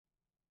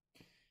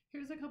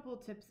Here's a couple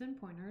of tips and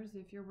pointers.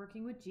 If you're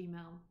working with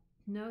Gmail,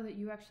 know that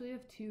you actually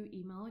have two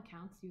email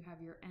accounts. You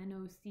have your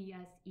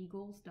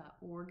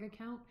nocseagles.org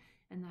account,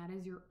 and that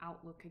is your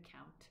Outlook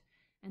account.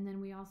 And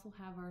then we also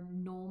have our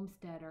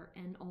Nolmstead or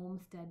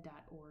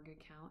nolmstead.org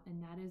account,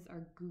 and that is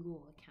our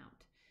Google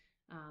account.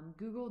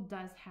 Google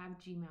does have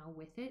Gmail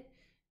with it,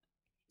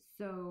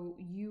 so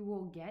you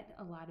will get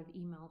a lot of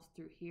emails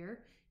through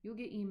here. You'll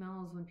get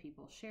emails when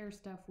people share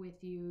stuff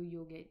with you.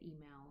 You'll get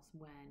emails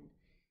when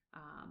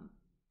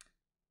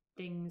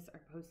things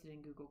are posted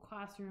in Google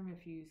Classroom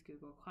if you use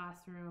Google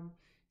Classroom.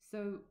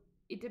 So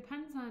it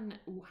depends on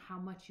how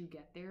much you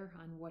get there,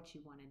 on what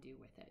you want to do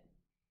with it.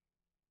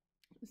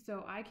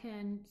 So I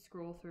can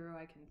scroll through,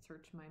 I can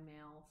search my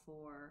mail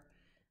for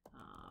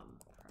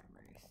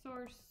primary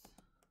source.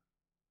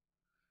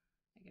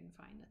 I can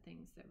find the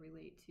things that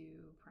relate to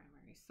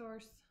primary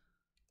source.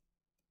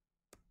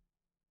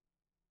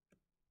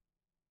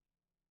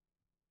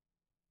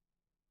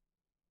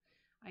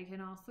 I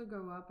can also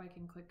go up, I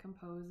can click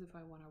compose if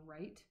I want to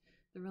write.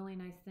 The really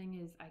nice thing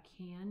is I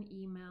can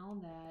email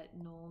that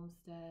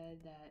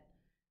Nolmstead,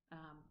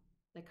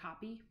 the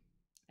copy.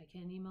 I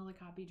can email the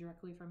copy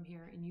directly from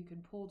here, and you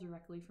can pull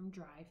directly from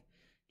Drive.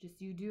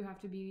 Just you do have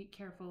to be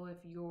careful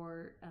if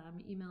you're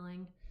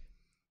emailing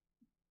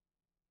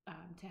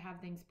to have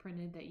things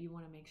printed, that you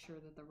want to make sure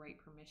that the right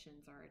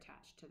permissions are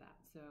attached to that.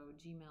 So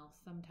Gmail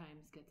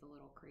sometimes gets a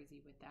little crazy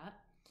with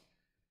that.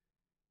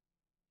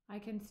 I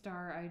can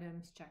star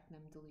items, check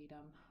them, delete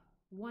them.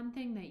 One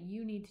thing that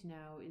you need to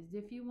know is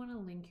if you want to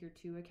link your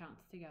two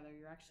accounts together,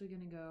 you're actually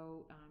going to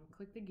go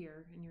click the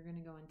gear, and you're going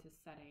to go into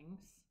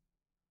settings.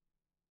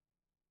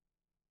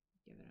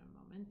 Give it a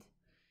moment.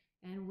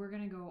 And we're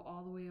going to go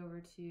all the way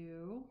over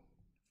to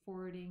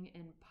forwarding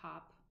and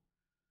pop/IMAP.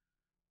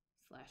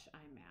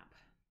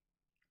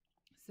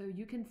 So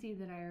you can see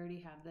that I already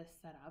have this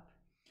set up.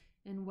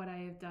 And what I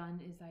have done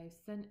is I've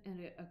sent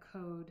a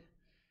code.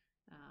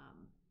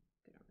 I'm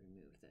going to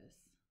remove this.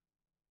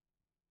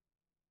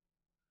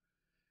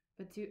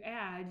 But to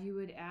add, you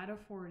would add a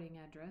forwarding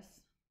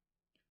address,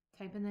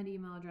 type in that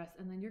email address,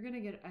 and then you're going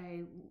to get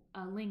a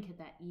link at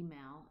that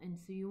email. And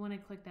so you want to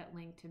click that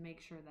link to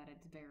make sure that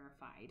it's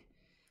verified.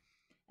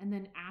 And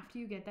then after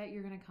you get that,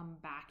 you're going to come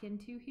back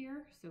into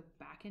here. So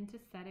back into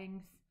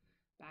settings,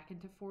 back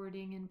into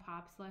forwarding and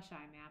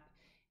pop/IMAP.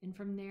 And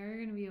from there, you're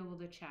going to be able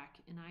to check.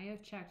 And I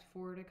have checked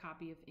forward a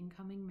copy of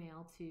incoming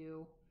mail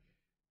to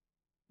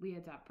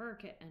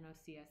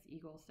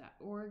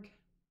leah.burke@nocseagles.org.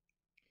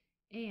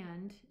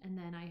 And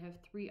then I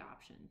have three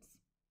options.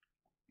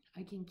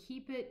 I can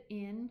keep it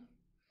in.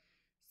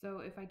 So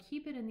if I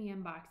keep it in the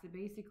inbox, it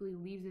basically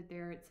leaves it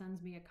there. It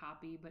sends me a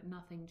copy, but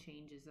nothing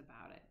changes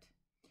about it.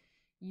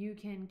 You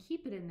can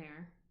keep it in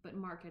there, but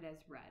mark it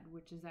as read,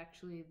 which is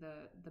actually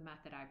the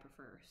method I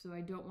prefer. So I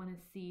don't want to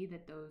see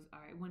that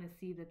I want to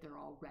see that they're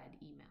all read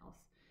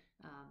emails.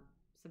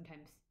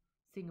 Sometimes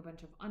seeing a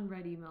bunch of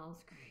unread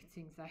emails creates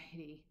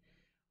anxiety,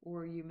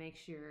 or you make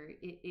sure,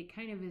 it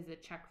kind of is a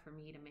check for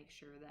me to make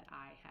sure that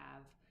I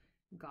have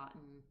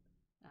gotten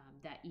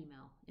that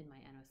email in my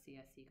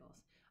NOCS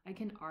Eagles. I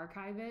can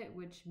archive it,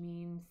 which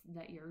means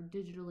that you're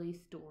digitally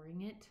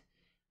storing it.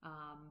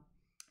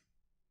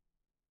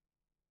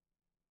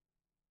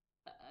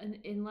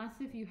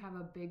 Unless if you have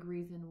a big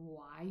reason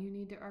why you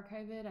need to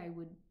archive it, I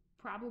would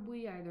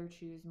probably either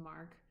choose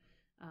mark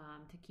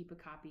to keep a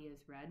copy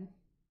as read,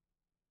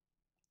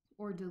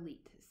 or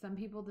delete. Some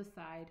people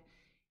decide,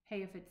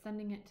 hey, if it's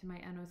sending it to my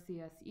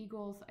NOCS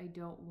Eagles, I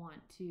don't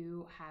want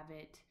to have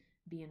it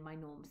be in my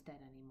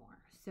Nolmstead anymore.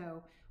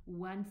 So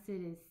once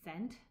it is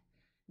sent,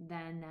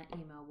 then that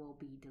email will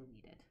be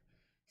deleted.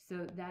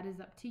 So that is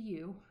up to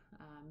you.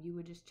 You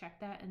would just check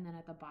that, and then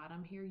at the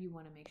bottom here, you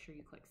want to make sure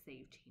you click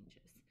Save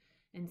Changes.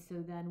 And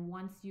so then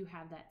once you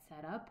have that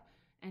set up,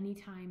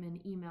 anytime an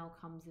email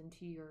comes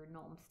into your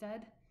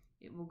Nolmstead,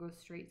 it will go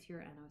straight to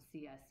your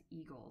NOCS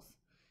Eagles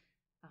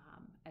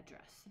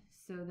address.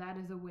 So that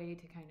is a way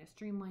to kind of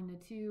streamline the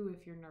two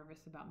if you're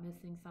nervous about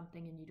missing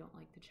something and you don't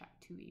like to check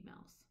two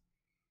emails.